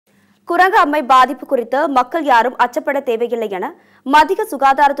குரங்கு அம்மை பாதிப்பு குறித்து மக்கள் யாரும் அச்சப்பட தேவையில்லை என மத்திய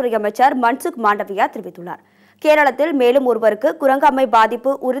சுகாதாரத்துறை அமைச்சர் மன்சுக் மாண்டவியா தெரிவித்துள்ளார். கேரளத்தில் மேலும் ஒருவருக்கு குரங்கு அம்மை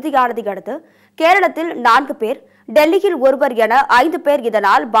பாதிப்பு உறுதியானதை அடுத்து கேரளத்தில் 4 பேர், டெல்லியில் ஒருவர் என 5 பேர்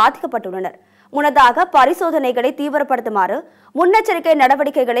இதனால் பாதிக்கப்பட்டுள்ளனர். முன்னதாக பரிசோதனைகளை தீவிரப்படுத்துமாறு முன்னெச்சரிக்கை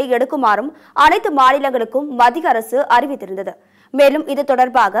நடவடிக்கைகளை எடுக்குமாறும் அனைத்து மாநிலங்களுக்கும் மத்திய அரசு அறிவித்திருந்தது. மேலும் இது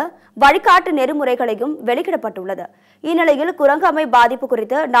தொடர்பாக வழிகாட்டு நெறிமுறைகளையும் வெளியிடப்பட்டுள்ளது. இந்நிலையில் குரங்கு அம்மை பாதிப்பு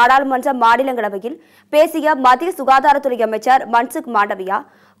குறித்து நாடாளுமன்ற மாநிலங்களவையில் பேசிய மத்திய சுகாதாரத்துறை அமைச்சர் மன்சுக் மாண்டவியா,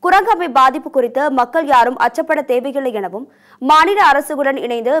 குரங்கு அம்மை பாதிப்பு குறித்து மக்கள் யாரும் அச்சப்பட தேவையில்லை எனவும் மாநில அரசுகளுடன்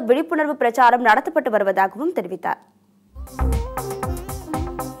இணைந்து விழிப்புணர்வு பிரச்சாரம் நடத்தப்பட்டு வருவதாகவும் தெரிவித்தார்.